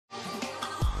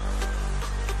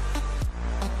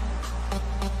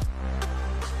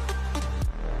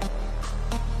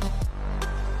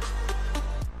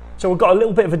So we've got a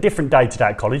little bit of a different day today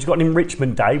at college. We've got an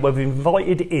enrichment day where we've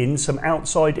invited in some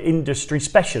outside industry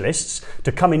specialists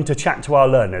to come in to chat to our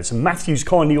learners. And Matthew's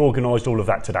kindly organised all of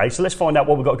that today. So let's find out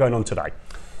what we've got going on today.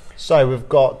 So we've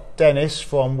got Dennis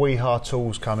from Wiha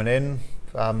Tools coming in.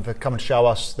 They're coming to show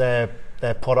us their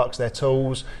products, their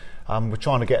tools. We're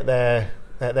trying to get their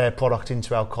product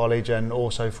into our college, and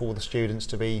also for the students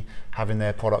to be having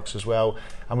their products as well.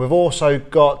 And we've also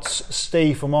got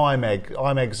Steve from imex.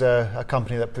 Imeg's a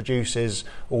company that produces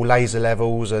all laser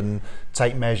levels and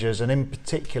tape measures, and in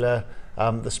particular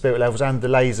the spirit levels and the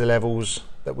laser levels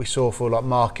that we saw for like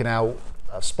marking out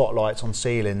spotlights on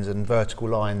ceilings and vertical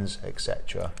lines,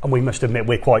 etc. And we must admit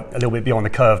we're quite a little bit behind the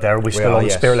curve there. We're still on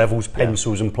spirit levels,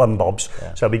 pencils and plumb bobs.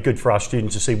 So it'll be good for our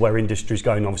students to see where industry's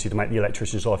going, obviously, to make the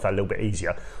electrician's life a little bit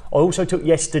easier. I also took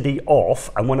yesterday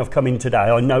off, and when I've come in today,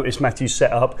 I noticed Matthew's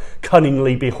set up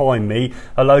cunningly behind me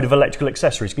a load of electrical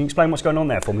accessories. Can you explain what's going on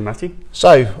there for me, Matthew?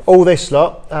 So all this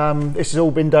lot, this has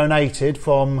all been donated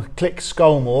from Click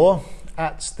Scolmore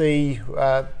at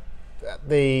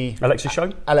the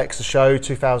Alexa Show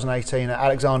 2018 at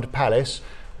Alexander Palace.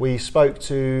 We spoke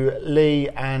to Lee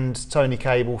and Tony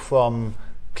Cable from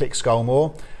Click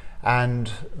Scolmore,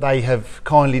 and they have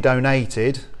kindly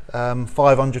donated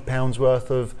 £500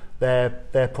 worth of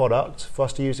their product for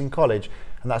us to use in college.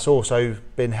 And that's also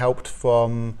been helped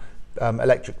from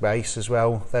Electric Base as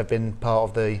well. They've been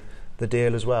part of the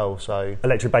deal as well. So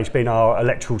Electric Base being our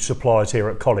electrical suppliers here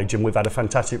at college, and we've had a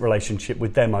fantastic relationship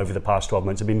with them over the past 12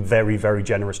 months. They've been very, very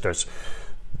generous to us.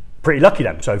 Pretty lucky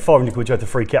then. So 500 quid worth of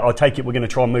free kit. I take it we're going to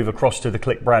try and move across to the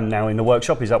Click brand now in the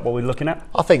workshop. Is that what we're looking at?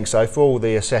 I think so, for all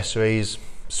the accessories,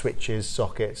 switches,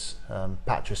 sockets,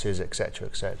 mattresses, etc,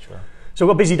 etc. So we've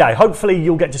got a busy day. Hopefully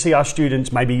you'll get to see our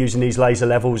students maybe using these laser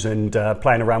levels and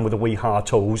playing around with the Wiha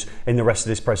tools in the rest of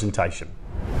this presentation.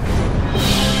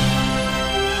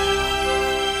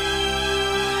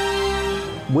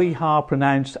 Wiha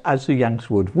pronounced as the Yanks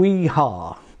would.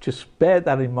 Wiha. Just bear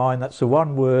that in mind. That's the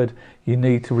one word you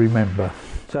need to remember.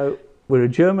 So we're a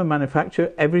German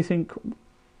manufacturer. Everything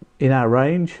in our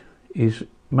range is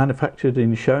manufactured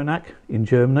in Schonach in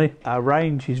Germany. Our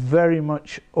range is very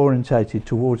much orientated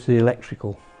towards the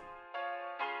electrical.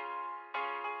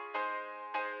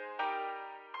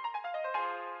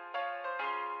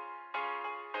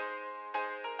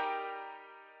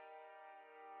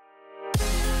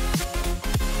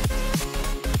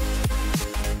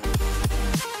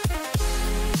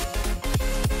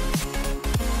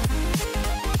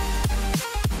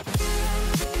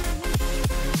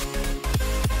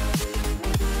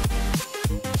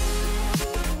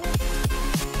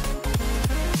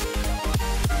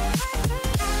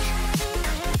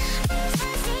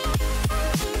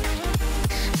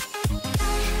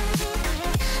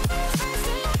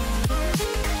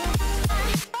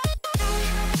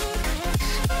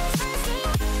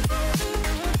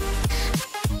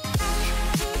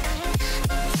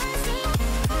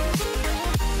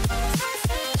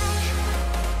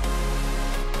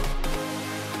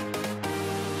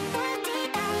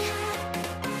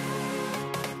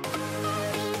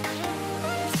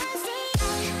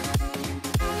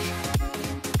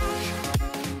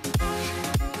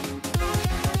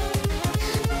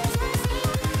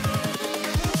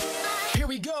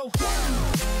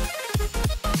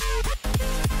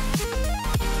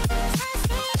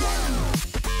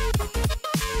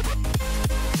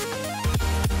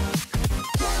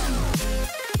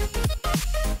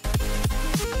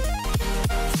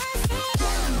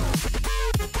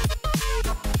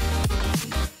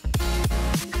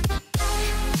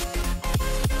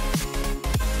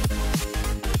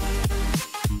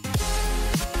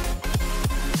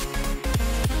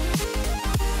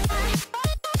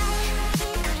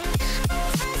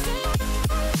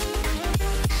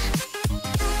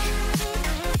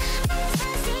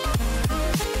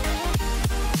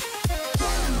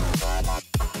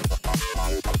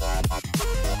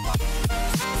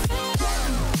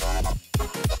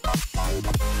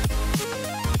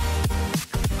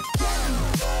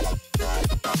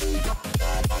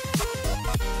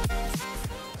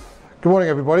 Good morning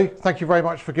everybody. Thank you very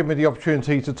much for giving me the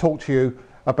opportunity to talk to you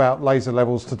about laser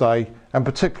levels today, and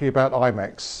particularly about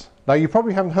imex. Now you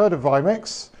probably haven't heard of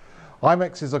imex.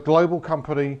 imex is a global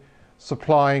company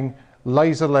supplying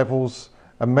laser levels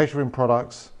and measuring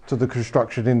products to the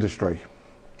construction industry.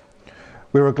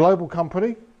 We're a global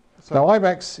company. Now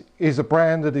imex is a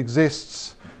brand that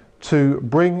exists to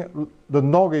bring the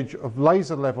knowledge of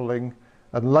laser leveling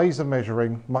and laser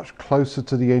measuring much closer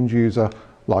to the end user,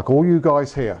 like all you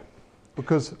guys here.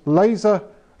 Because laser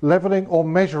leveling, or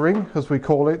measuring as we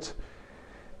call it,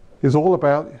 is all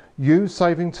about you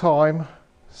saving time,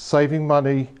 saving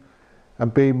money,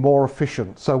 and being more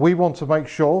efficient. So we want to make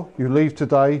sure you leave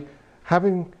today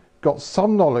having got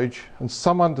some knowledge and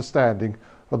some understanding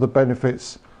of the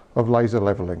benefits of laser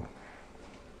levelling.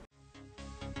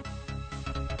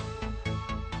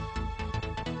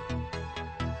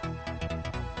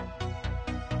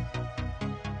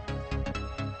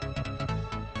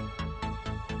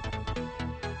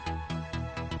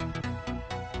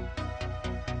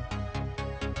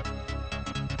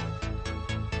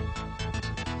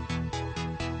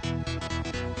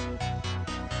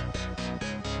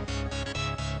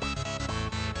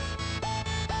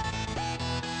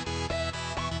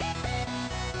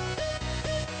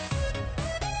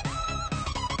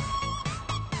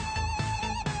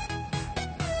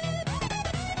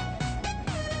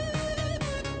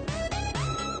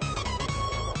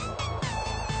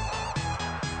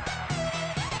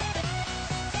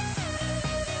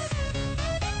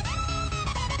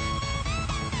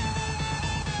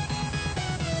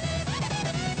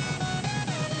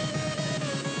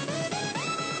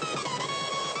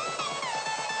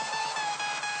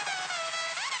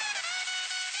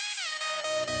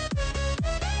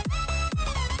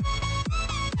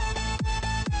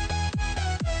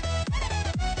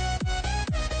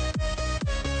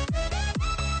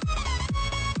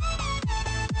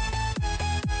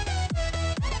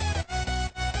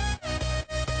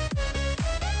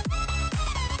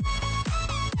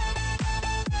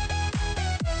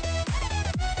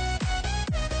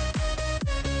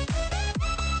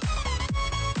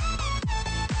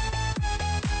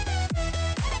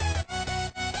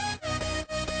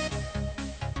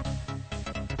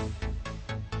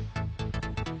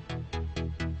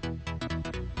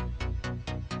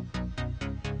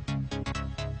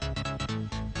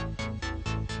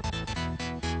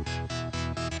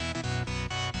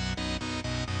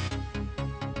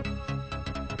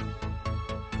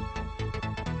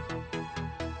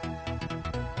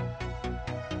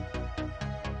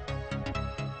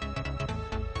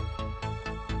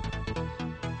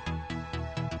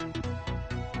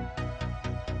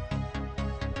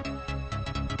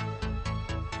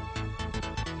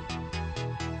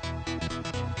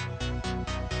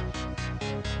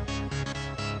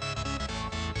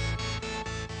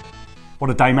 What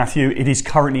a day, Matthew. It is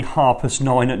currently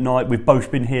 9:30 at night. We've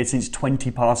both been here since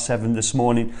 7:20 this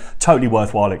morning. Totally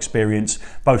worthwhile experience,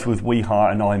 both with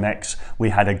Wiha and imex.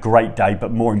 We had a great day,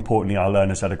 but more importantly, our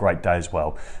learners had a great day as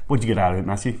well. What did you get out of it,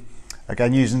 Matthew?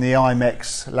 Again, using the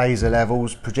imex laser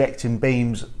levels, projecting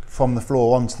beams from the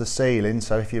floor onto the ceiling.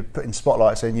 So if you're putting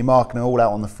spotlights in, you're marking it all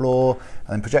out on the floor,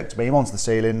 and then project a beam onto the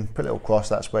ceiling, put a little cross,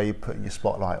 that's where you're putting your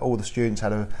spotlight. All the students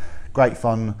had a great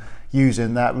fun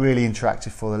using that, really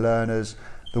interactive for the learners.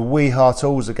 The Wiha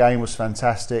tools again was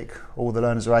fantastic. All the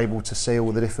learners are able to see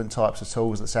all the different types of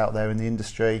tools that's out there in the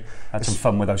industry. Had some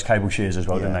fun with those cable shears as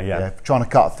well, didn't they? Yeah, trying to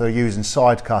cut through using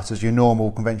side cutters, your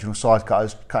normal conventional side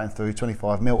cutters, cutting through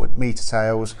 25mm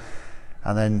tails,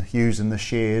 and then using the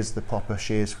shears, the proper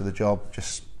shears for the job,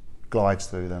 just glides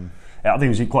through them. I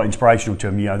think it was quite inspirational to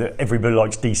them, you know, that everybody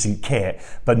likes decent kit,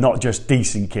 but not just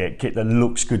decent kit that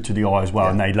looks good to the eye as well,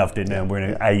 and they loved it now. We're in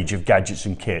an age of gadgets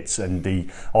and kits, and the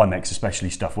imex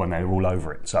especially stuff when they were all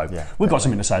over it. So we've got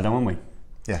something to say, don't we?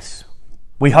 Yes.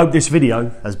 We hope this video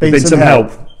has been some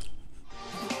help.